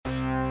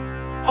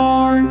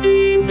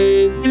Hardee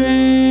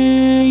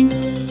Midday.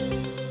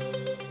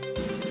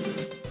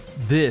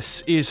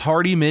 This is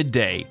Hardee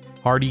Midday,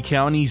 Hardee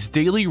County's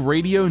daily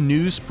radio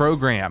news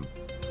program.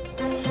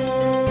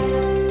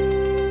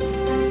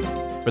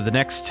 For the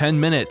next 10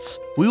 minutes,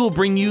 we will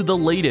bring you the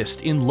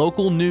latest in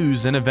local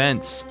news and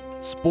events,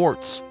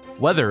 sports,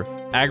 weather,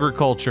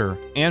 agriculture,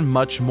 and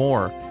much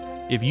more.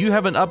 If you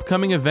have an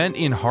upcoming event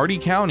in Hardee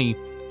County,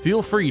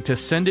 feel free to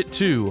send it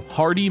to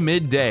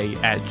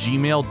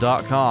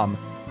hardeemidday@gmail.com.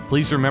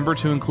 Please remember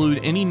to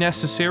include any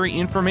necessary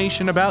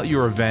information about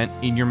your event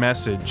in your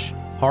message.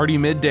 Hardee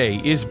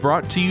Midday is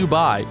brought to you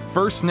by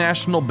First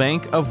National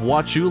Bank of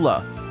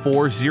Wauchula,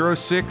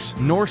 406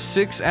 North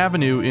 6th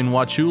Avenue in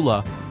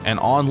Wauchula,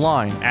 and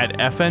online at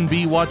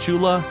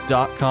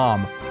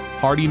fnbwauchula.com.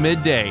 Hardee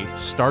Midday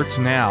starts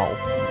now.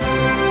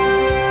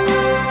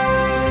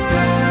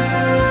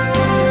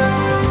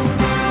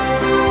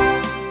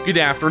 Good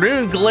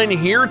afternoon, Glenn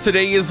here.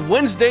 Today is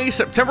Wednesday,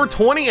 September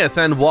 20th,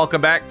 and welcome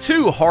back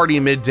to Hardee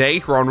Midday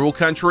here on Rural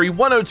Country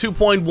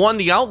 102.1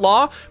 The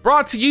Outlaw,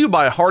 brought to you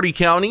by Hardee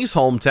County's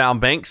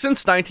hometown bank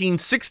since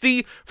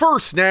 1960,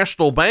 First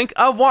National Bank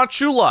of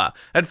Wauchula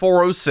at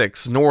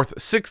 406 North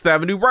 6th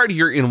Avenue right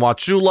here in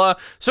Wauchula.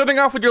 Starting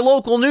off with your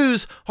local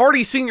news,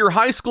 Hardee Senior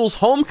High School's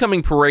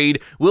homecoming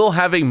parade will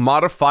have a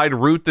modified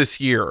route this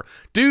year.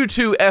 Due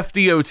to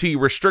FDOT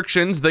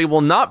restrictions, they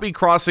will not be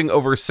crossing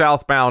over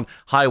southbound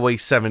Highway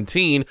 17.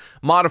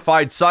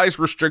 Modified size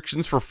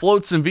restrictions for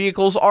floats and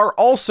vehicles are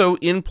also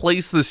in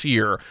place this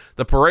year.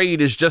 The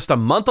parade is just a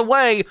month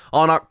away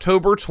on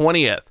October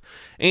 20th.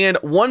 And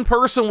one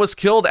person was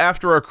killed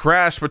after a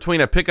crash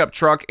between a pickup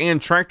truck and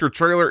tractor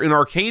trailer in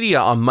Arcadia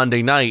on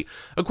Monday night.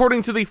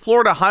 According to the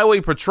Florida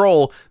Highway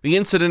Patrol, the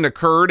incident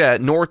occurred at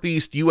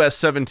Northeast US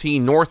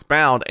 17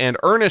 northbound and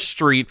Ernest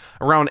Street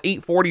around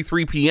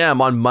 8:43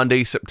 p.m. on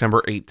Monday,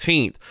 September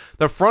 18th.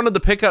 The front of the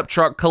pickup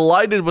truck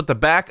collided with the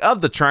back of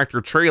the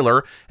tractor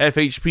trailer.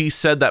 FHP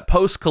said that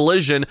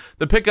post-collision,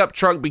 the pickup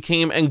truck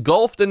became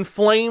engulfed in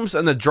flames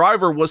and the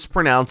driver was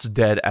pronounced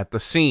dead at the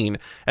scene.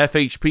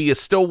 FHP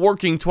is still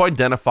working to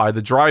identify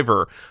the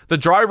driver. The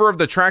driver of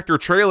the tractor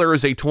trailer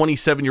is a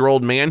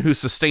 27-year-old man who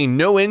sustained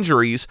no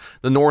injuries.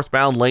 The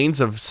northbound lanes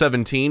of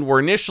 17 were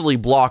initially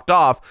blocked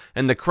off,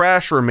 and the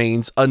crash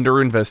remains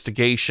under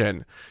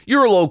investigation.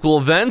 Your local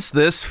events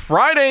this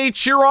Friday: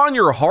 cheer on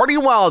your Hardee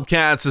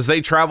Wildcats as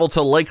they travel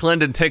to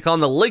Lakeland and take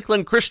on the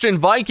Lakeland Christian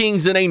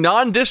Vikings in a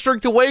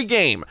non-district away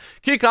game.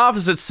 Kickoff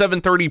is at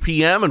 7:30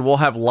 p.m. and we'll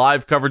have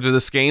live coverage of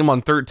this game on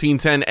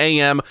 1310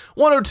 AM,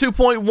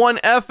 102.1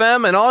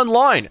 FM, and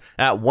online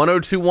at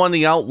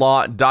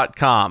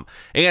 1021theoutlaw.com.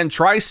 And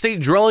Tri-State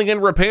Drilling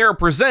and Repair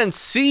presents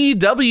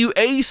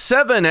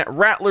CWA7 at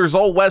Rattler's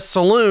Old West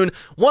Saloon,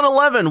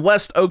 111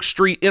 West Oak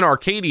Street in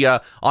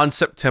Arcadia on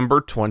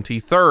September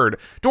 23rd.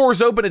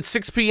 Doors open at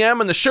 6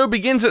 p.m. and the show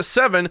begins at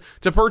 7.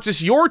 To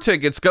purchase your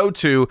tickets, go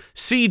to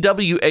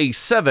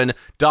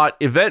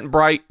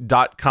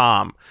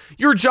cwa7.eventbrite.com.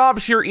 Your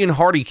jobs here in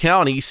Hardee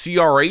County: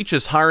 CRH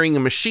is hiring a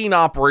machine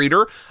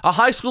operator, a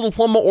high school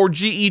diploma or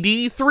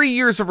GED, 3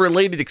 years of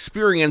related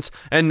experience,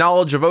 and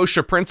knowledge of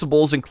OSHA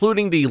principles,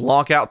 including the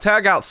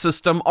lockout-tagout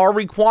system, are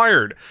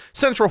required.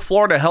 Central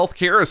Florida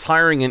Healthcare is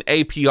hiring an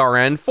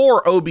APRN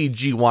for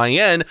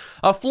OBGYN,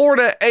 a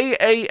Florida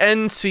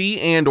AANC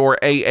and or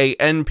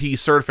AANP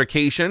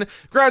certification,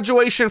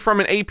 graduation from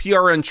an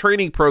APRN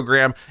training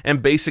program,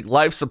 and basic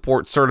life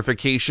support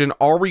certification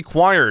are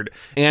required.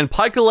 And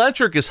Pike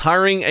Electric is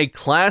hiring a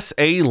Class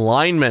A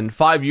lineman,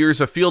 5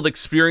 years of field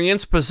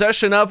experience,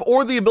 possession of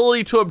or the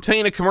ability to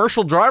obtain a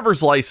commercial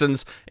driver's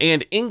license,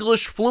 and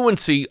English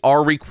fluency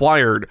are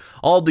required.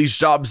 All these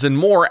jobs and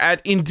more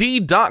at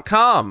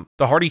Indeed.com.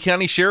 The Hardee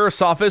County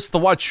Sheriff's Office, the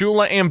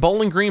Wauchula and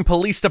Bowling Green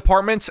Police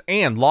Departments,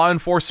 and law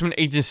enforcement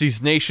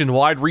agencies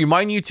nationwide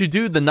remind you to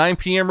do the 9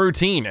 p.m.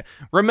 routine.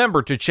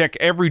 Remember to check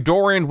every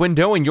door and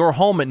window in your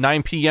home at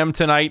 9 p.m.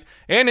 tonight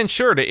and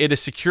ensure that it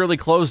is securely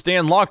closed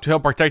and locked to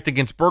help protect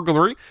against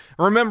burglary.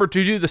 Remember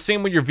to do the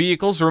same with your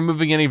vehicles,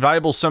 removing any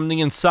valuables from the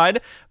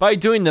inside. By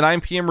doing the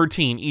 9 p.m.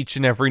 routine each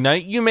and every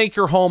night, you make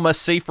your home a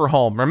safer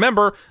home.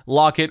 Remember,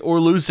 lock it or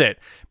lose it.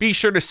 Be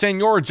sure to send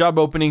your job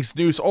openings,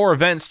 news, or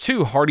events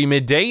to Hardee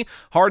Midday,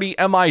 Hardee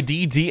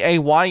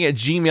MIDDAY at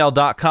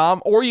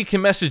gmail.com, or you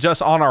can message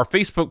us on our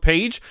Facebook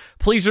page.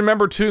 Please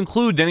remember to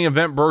include any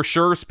event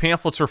brochures,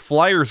 pamphlets, or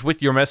flyers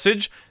with your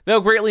message.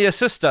 They'll greatly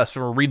assist us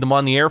and we'll read them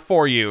on the air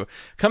for you.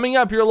 Coming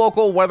up, your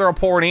local weather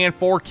report and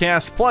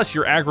forecast, plus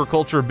your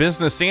agriculture,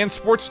 business, and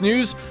sports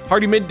news.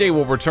 Hardee Midday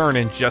will return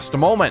in just a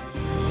moment.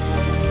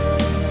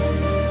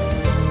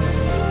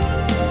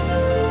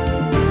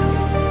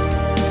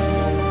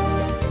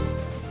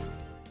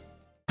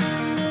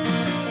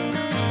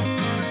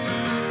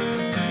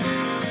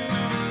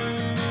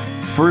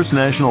 First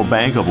National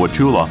Bank of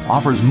Wauchula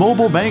offers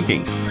mobile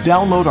banking.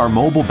 Download our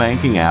mobile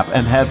banking app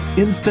and have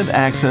instant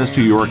access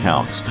to your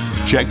accounts.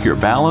 Check your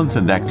balance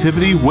and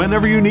activity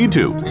whenever you need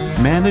to.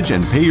 Manage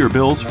and pay your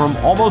bills from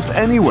almost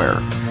anywhere.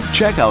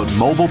 Check out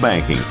mobile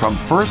banking from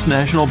First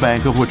National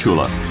Bank of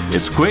Wauchula.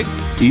 It's quick,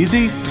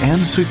 easy,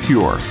 and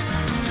secure.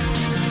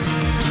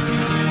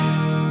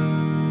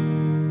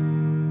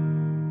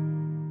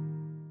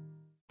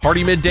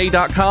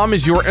 HardeeMidday.com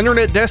is your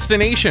internet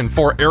destination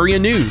for area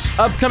news,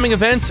 upcoming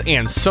events,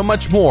 and so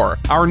much more.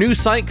 Our news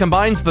site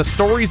combines the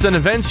stories and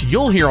events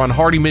you'll hear on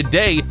Hardee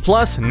Midday,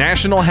 plus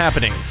national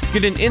happenings.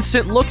 Get an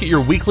instant look at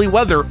your weekly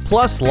weather,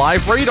 plus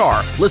live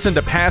radar. Listen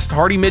to past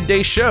Hardee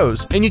Midday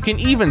shows, and you can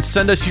even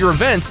send us your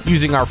events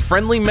using our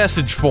friendly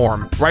message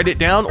form. Write it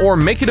down or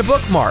make it a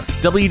bookmark.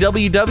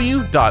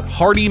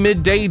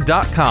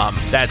 www.HardeeMidday.com.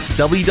 That's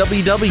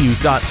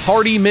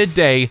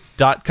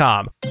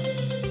www.HardeeMidday.com.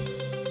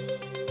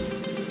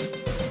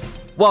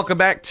 Welcome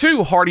back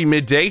to Hardee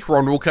Midday here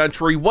on Rural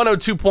Country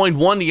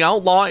 102.1 The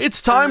Outlaw.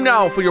 It's time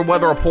now for your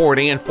weather report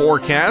and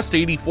forecast.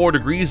 84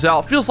 degrees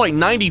out, feels like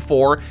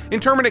 94.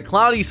 Intermittent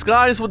cloudy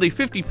skies with a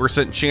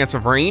 50% chance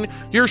of rain.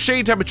 Your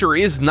shade temperature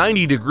is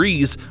 90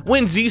 degrees.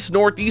 Winds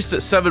east-northeast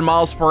at 7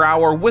 miles per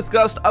hour with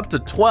gust up to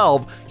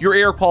 12. Your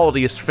air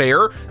quality is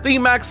fair. The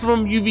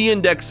maximum UV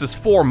index is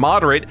 4,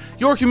 moderate.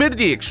 Your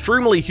humidity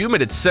extremely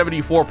humid at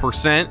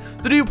 74%.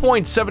 The dew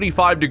point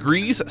 75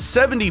 degrees,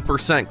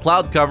 70%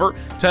 cloud cover,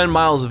 10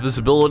 miles of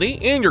visibility,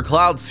 and your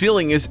cloud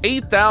ceiling is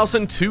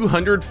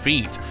 8,200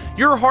 feet.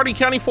 Your Hardee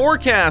County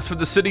forecast for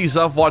the cities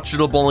of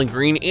Wauchula, Bowling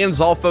Green, and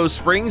Zolfo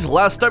Springs,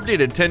 last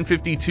updated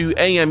 10:52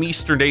 a.m.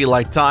 Eastern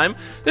Daylight Time.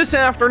 This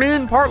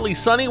afternoon, partly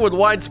sunny with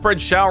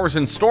widespread showers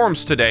and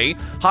storms today.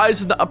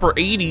 Highs in the upper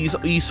 80s,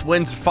 east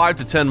winds 5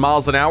 to 10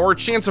 miles an hour,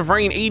 chance of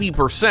rain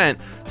 80%.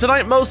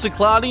 Tonight, mostly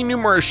cloudy,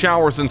 numerous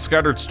showers and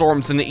scattered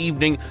storms in the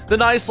evening,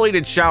 then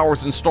isolated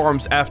showers and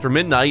storms after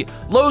midnight.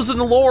 Lows in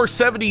the lower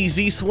 70s,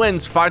 east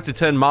winds 5 to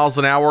 10 miles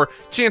an hour,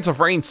 chance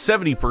of rain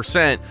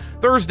 70%.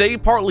 Thursday,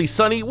 partly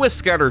sunny with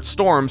scattered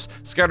storms,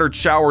 scattered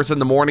showers in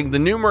the morning,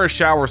 then numerous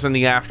showers in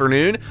the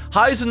afternoon.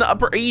 Highs in the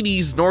upper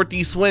 80s,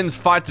 northeast winds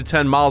 5 to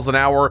 10 miles an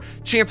hour,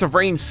 chance of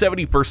rain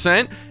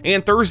 70%.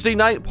 And Thursday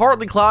night,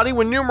 partly cloudy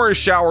with numerous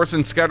showers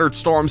and scattered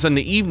storms in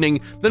the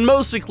evening, then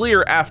mostly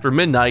clear after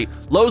midnight.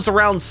 Lows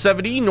around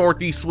 70,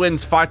 northeast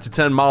winds 5 to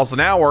 10 miles an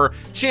hour,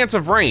 chance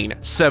of rain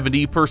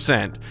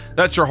 70%.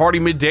 That's your Hardee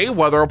Midday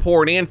weather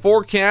report and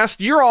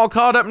forecast. You're all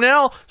caught up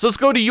now, so let's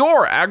go to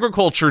your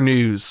agriculture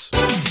news.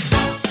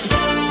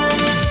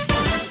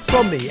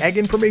 From the Ag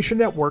Information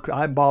Network,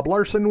 I'm Bob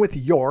Larson with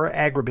your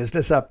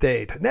Agribusiness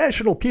Update.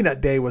 National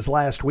Peanut Day was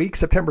last week,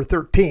 September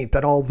 13th,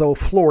 and although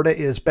Florida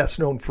is best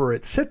known for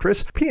its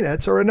citrus,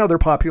 peanuts are another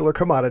popular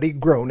commodity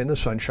grown in the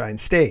Sunshine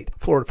State.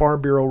 Florida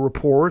Farm Bureau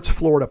reports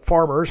Florida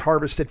farmers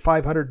harvested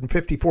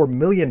 554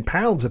 million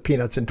pounds of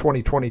peanuts in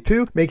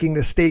 2022, making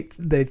the state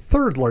the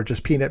third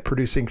largest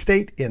peanut-producing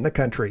state in the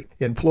country.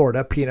 In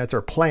Florida, peanuts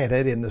are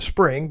planted in the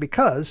spring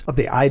because of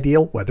the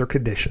ideal weather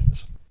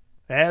conditions.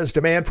 As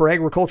demand for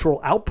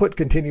agricultural output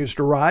continues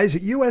to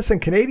rise, U.S. and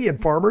Canadian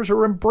farmers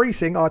are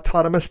embracing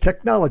autonomous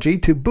technology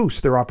to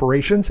boost their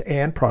operations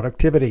and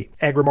productivity.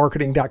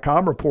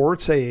 Agrimarketing.com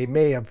reports a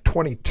May of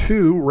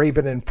 22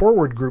 Raven and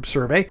Forward Group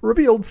survey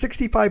revealed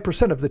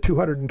 65% of the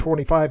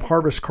 225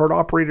 harvest cart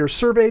operators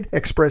surveyed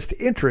expressed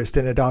interest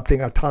in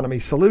adopting autonomy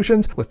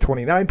solutions, with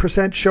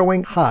 29%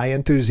 showing high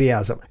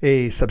enthusiasm.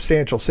 A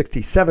substantial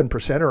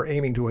 67% are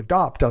aiming to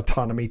adopt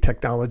autonomy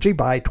technology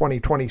by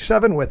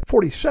 2027, with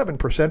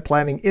 47%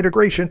 planning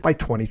integration by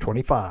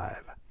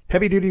 2025.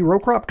 Heavy-duty row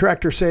crop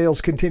tractor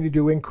sales continue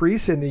to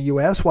increase in the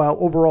U.S., while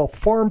overall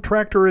farm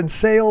tractor and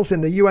sales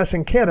in the U.S.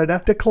 and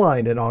Canada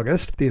declined in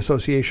August. The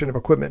Association of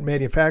Equipment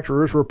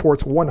Manufacturers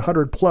reports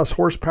 100-plus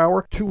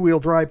horsepower, two-wheel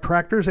drive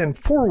tractors, and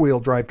four-wheel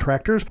drive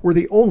tractors were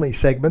the only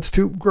segments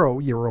to grow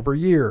year over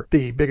year.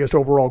 The biggest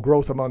overall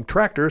growth among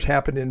tractors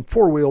happened in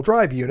four-wheel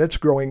drive units,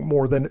 growing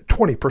more than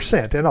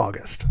 20% in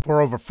August.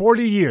 For over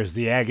 40 years,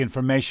 the Ag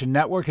Information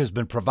Network has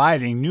been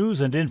providing news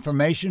and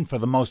information for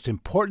the most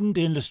important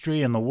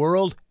industry in the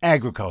world,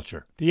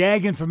 agriculture. The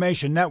Ag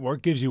Information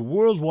Network gives you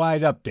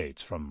worldwide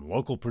updates from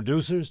local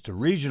producers to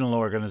regional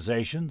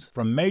organizations,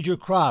 from major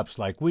crops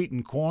like wheat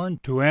and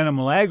corn to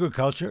animal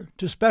agriculture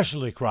to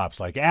specialty crops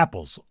like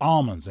apples,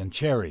 almonds, and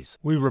cherries.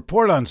 We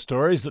report on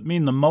stories that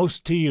mean the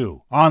most to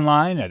you.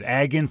 Online at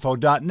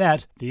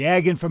aginfo.net, the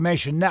Ag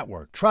Information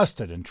Network,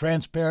 trusted and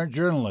transparent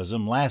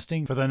journalism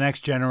lasting for the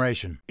next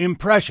generation.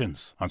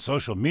 Impressions. On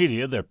social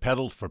media, they're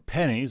peddled for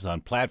pennies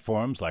on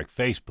platforms like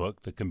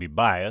Facebook that can be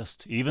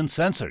biased, even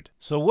censored.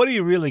 So what are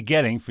you really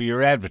getting for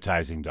your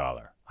advertising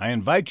dollar? I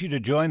invite you to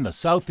join the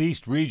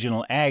Southeast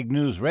Regional Ag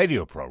News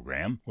radio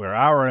program, where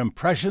our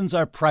impressions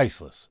are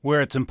priceless,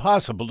 where it's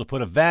impossible to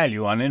put a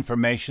value on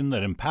information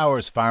that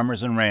empowers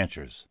farmers and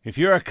ranchers. If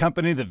you're a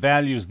company that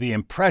values the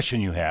impression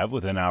you have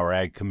within our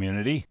ag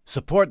community,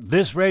 support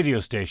this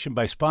radio station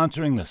by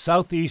sponsoring the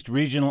Southeast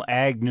Regional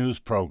Ag News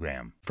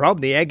program. From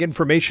the Ag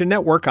Information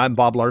Network, I'm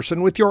Bob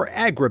Larson with your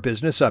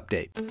Agribusiness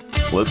Update.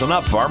 Listen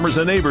up, farmers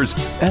and neighbors.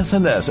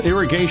 S&S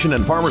Irrigation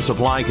and Farmer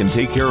Supply can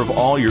take care of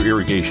all your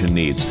irrigation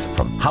needs,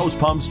 from house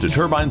pumps to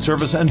turbine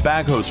service and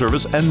backhoe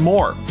service, and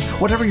more.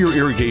 Whatever your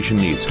irrigation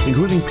needs,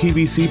 including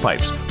PVC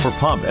pipes for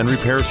pump and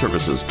repair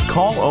services,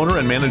 call owner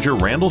and manager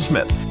Randall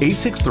Smith,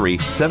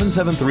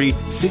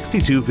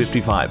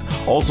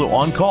 863-773-6255. Also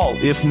on call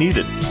if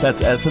needed.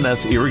 That's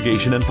S&S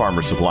Irrigation and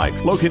Farmer Supply,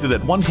 located at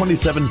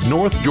 127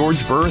 North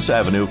George Burris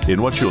Avenue in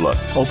Wauchula.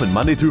 Open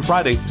Monday through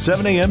Friday,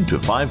 7 a.m. to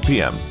 5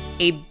 p.m.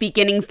 A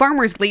beginning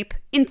farmer's leap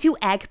into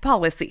ag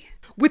policy.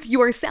 With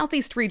your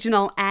Southeast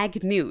Regional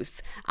Ag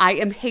News, I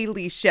am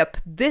Haley Ship.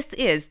 This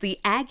is the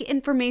Ag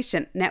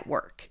Information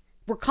Network.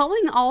 We're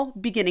calling all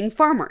beginning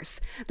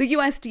farmers. The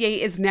USDA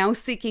is now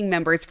seeking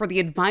members for the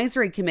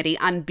Advisory Committee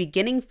on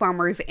Beginning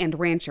Farmers and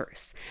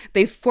Ranchers.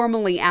 They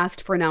formally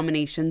asked for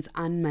nominations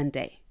on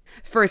Monday.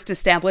 First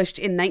established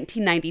in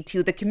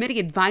 1992, the committee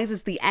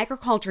advises the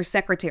Agriculture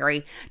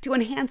Secretary to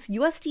enhance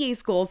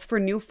USDA's goals for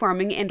new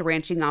farming and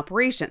ranching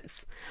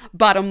operations.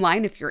 Bottom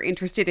line, if you're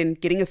interested in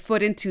getting a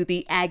foot into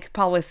the ag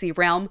policy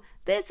realm,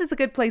 this is a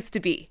good place to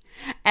be.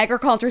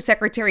 Agriculture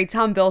Secretary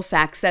Tom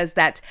Vilsack says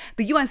that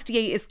the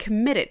USDA is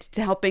committed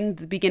to helping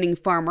the beginning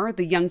farmer,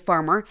 the young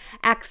farmer,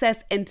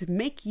 access and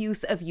make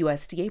use of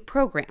USDA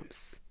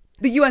programs.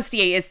 The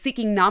USDA is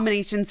seeking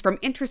nominations from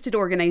interested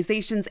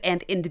organizations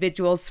and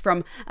individuals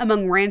from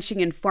among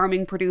ranching and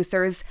farming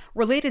producers,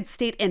 related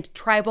state and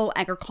tribal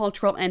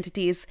agricultural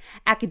entities,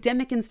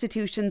 academic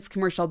institutions,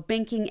 commercial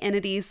banking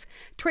entities,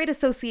 trade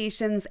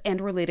associations, and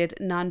related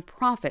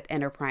nonprofit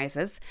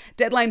enterprises.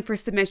 Deadline for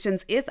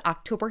submissions is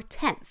October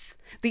 10th.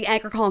 The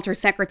Agriculture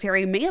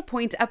Secretary may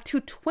appoint up to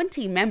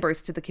 20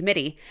 members to the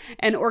committee.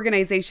 An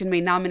organization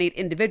may nominate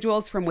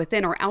individuals from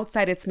within or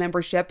outside its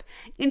membership.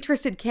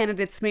 Interested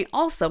candidates may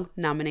also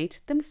nominate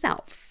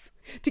themselves.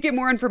 To get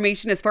more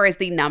information as far as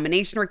the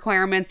nomination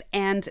requirements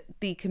and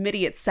the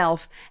committee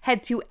itself,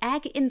 head to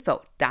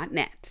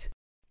aginfo.net.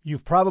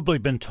 You've probably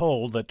been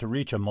told that to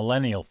reach a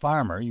millennial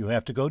farmer, you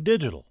have to go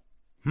digital.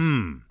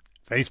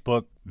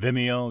 Facebook,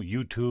 Vimeo,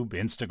 YouTube,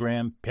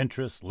 Instagram,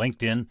 Pinterest,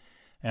 LinkedIn,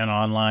 an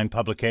online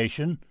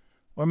publication,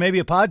 or maybe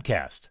a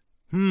podcast.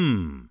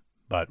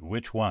 But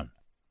which one?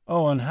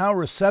 Oh, and how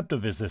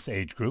receptive is this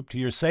age group to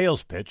your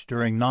sales pitch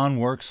during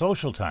non-work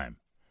social time?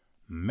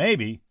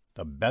 Maybe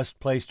the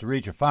best place to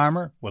reach a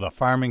farmer with a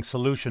farming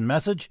solution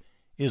message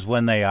is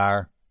when they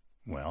are,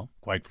 well,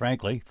 quite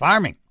frankly,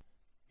 farming.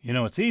 You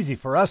know, it's easy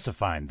for us to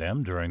find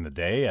them during the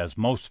day, as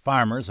most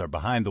farmers are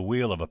behind the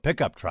wheel of a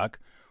pickup truck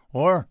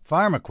or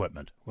farm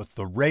equipment with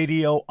the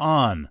radio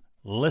on,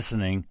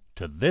 listening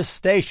to this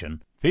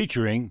station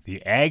featuring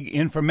the Ag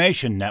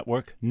Information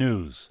Network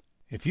News.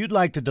 If you'd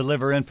like to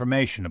deliver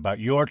information about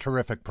your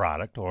terrific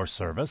product or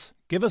service,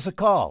 give us a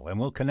call and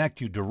we'll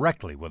connect you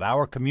directly with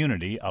our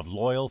community of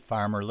loyal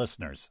farmer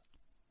listeners.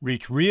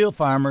 Reach real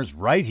farmers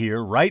right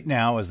here, right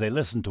now, as they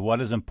listen to what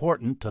is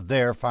important to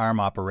their farm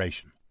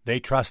operation.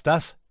 They trust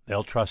us,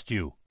 they'll trust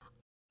you.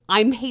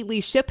 I'm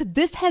Haley Ship.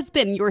 This has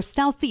been your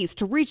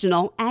Southeast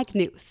Regional Ag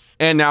News.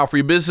 And now for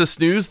your business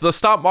news, the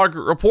stock market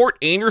report,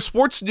 and your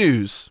sports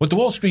news. With the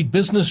Wall Street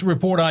Business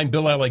Report, I'm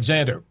Bill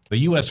Alexander. The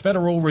U.S.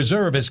 Federal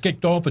Reserve has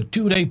kicked off a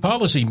two-day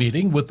policy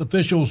meeting with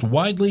officials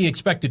widely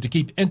expected to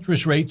keep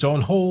interest rates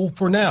on hold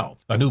for now.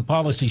 A new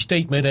policy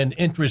statement and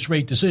interest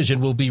rate decision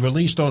will be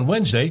released on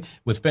Wednesday,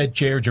 with Fed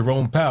Chair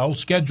Jerome Powell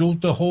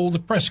scheduled to hold a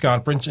press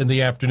conference in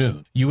the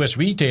afternoon. U.S.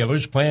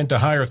 retailers plan to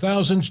hire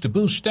thousands to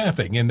boost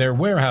staffing in their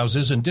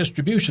warehouses and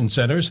distribution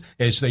centers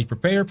as they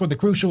prepare for the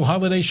crucial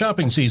holiday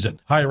shopping season.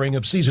 Hiring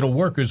of seasonal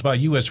workers by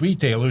U.S.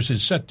 retailers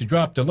is set to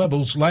drop to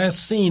levels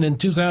last seen in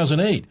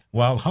 2008,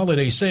 while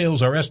holiday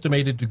sales are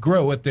estimated to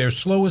grow at their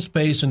slowest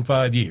pace in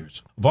 5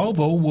 years.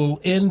 Volvo will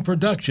end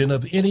production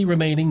of any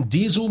remaining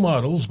diesel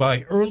models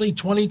by early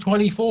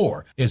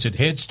 2024 as it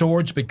heads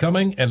towards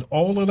becoming an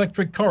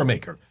all-electric car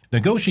maker.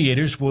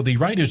 Negotiators for the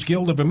Writers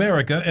Guild of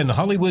America and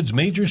Hollywood's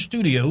major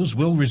studios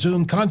will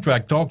resume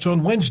contract talks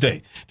on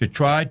Wednesday to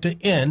try to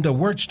end a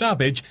work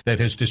stoppage that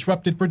has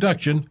disrupted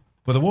production.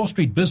 For the Wall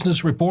Street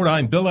Business Report,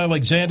 I'm Bill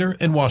Alexander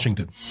in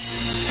Washington.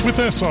 With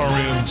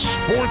SRN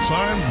Sports,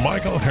 I'm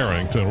Michael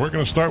Harrington. We're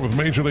going to start with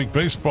Major League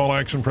Baseball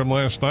action from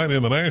last night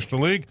in the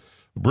National League.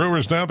 The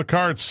Brewers down the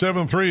Cards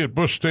 7-3 at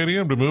Busch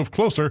Stadium to move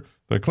closer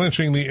to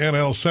clinching the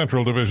NL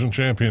Central Division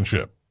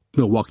Championship.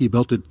 Milwaukee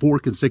belted 4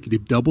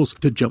 consecutive doubles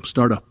to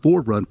jumpstart a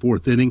 4-run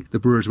fourth inning. The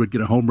Brewers would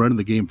get a home run in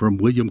the game from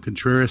William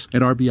Contreras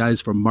and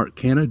RBIs from Mark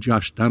Canha,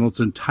 Josh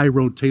Donaldson,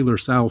 Tyrone Taylor,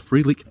 Sal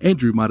Frelick,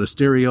 Andrew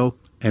Monasterio,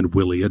 and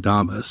Willie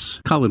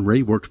Adames. Colin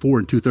Ray worked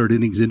 4 2/3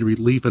 innings in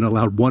relief and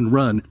allowed 1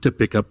 run to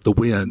pick up the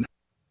win.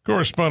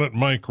 Correspondent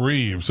Mike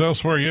Reeves.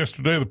 Elsewhere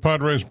yesterday, the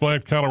Padres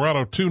blanked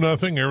Colorado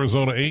 2-0,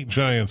 Arizona 8,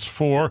 Giants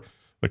 4.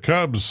 The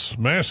Cubs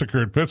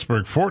massacred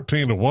Pittsburgh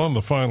 14-1,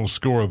 the final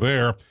score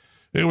there.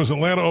 It was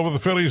Atlanta over the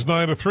Phillies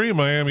 9-3,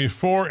 Miami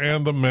 4,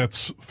 and the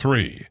Mets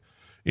 3.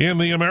 In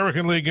the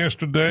American League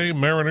yesterday,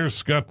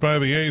 Mariners got by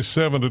the A's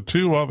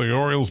 7-2, while the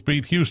Orioles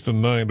beat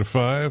Houston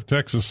 9-5,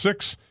 Texas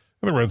 6,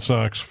 and the Red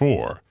Sox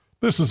 4.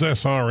 This is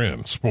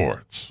SRN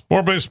Sports.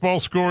 More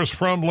baseball scores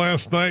from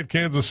last night.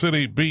 Kansas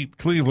City beat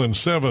Cleveland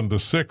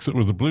 7-6. It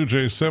was the Blue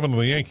Jays 7 and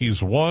the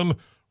Yankees 1.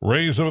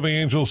 Rays over the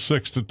Angels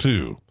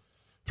 6-2.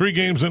 3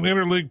 games in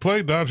interleague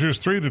play. Dodgers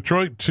 3,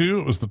 Detroit 2.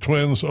 It was the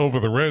Twins over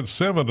the Reds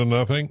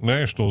 7-0.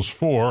 Nationals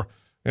 4,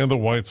 and the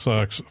White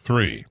Sox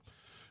 3.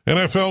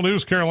 NFL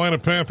news, Carolina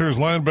Panthers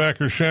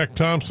linebacker Shaq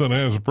Thompson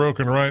has a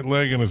broken right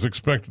leg and is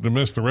expected to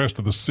miss the rest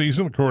of the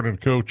season, according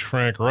to coach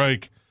Frank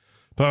Reich.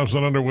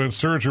 Thompson underwent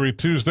surgery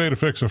Tuesday to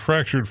fix a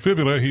fractured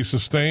fibula he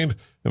sustained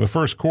in the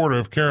first quarter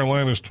of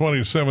Carolina's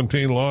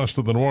 2017 loss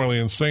to the New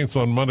Orleans Saints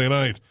on Monday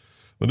night.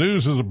 The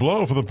news is a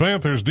blow for the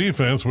Panthers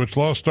defense, which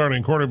lost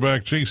starting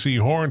quarterback J.C.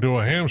 Horn to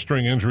a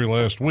hamstring injury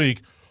last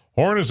week.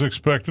 Horn is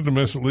expected to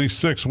miss at least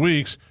 6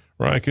 weeks.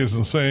 Reich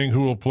isn't saying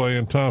who will play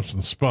in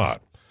Thompson's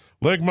spot.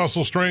 Leg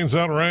muscle strains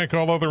outrank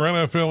all other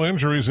NFL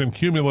injuries in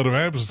cumulative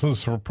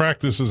absences for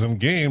practices and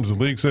games. The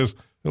league says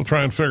they'll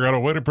try and figure out a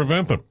way to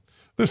prevent them.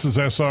 This is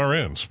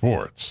SRN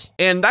Sports.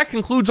 And that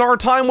concludes our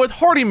time with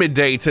Hardee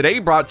Midday today,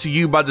 brought to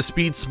you by the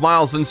speed,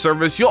 smiles, and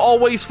service you'll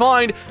always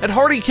find at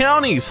Hardee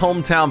County's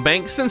hometown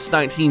bank since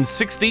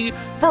 1960,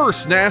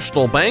 First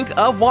National Bank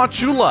of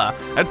Wauchula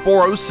at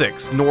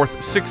 406 North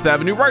 6th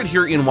Avenue right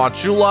here in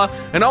Wauchula,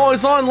 and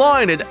always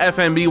online at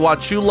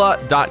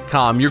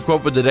fnbwauchula.com. Your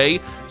quote for the day: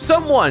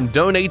 someone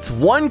donates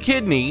 1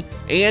 kidney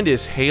and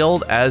is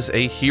hailed as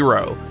a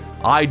hero.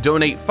 I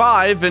donate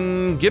 5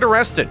 and get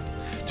arrested.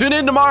 Tune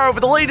in tomorrow for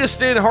the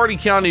latest in Hardee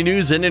County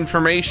news and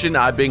information.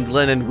 I've been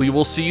Glenn, and we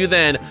will see you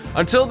then.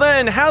 Until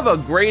then, have a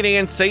great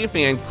and safe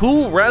and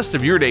cool rest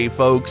of your day,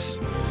 folks.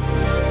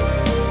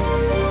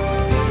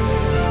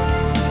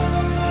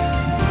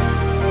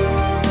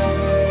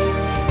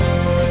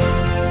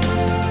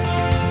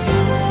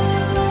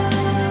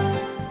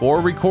 For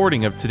a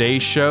recording of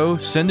today's show,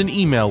 send an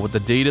email with the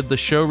date of the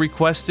show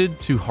requested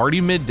to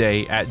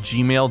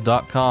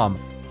hardeemidday@gmail.com.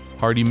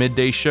 Hardee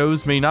Midday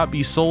shows may not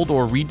be sold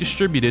or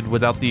redistributed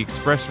without the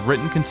express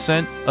written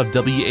consent of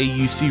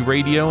WAUC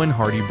Radio and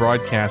Hardee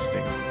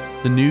Broadcasting.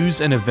 The news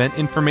and event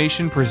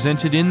information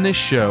presented in this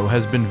show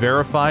has been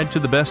verified to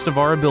the best of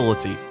our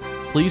ability.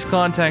 Please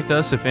contact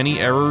us if any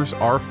errors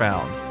are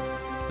found.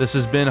 This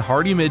has been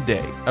Hardee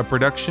Midday, a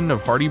production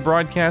of Hardee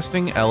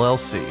Broadcasting,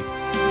 LLC.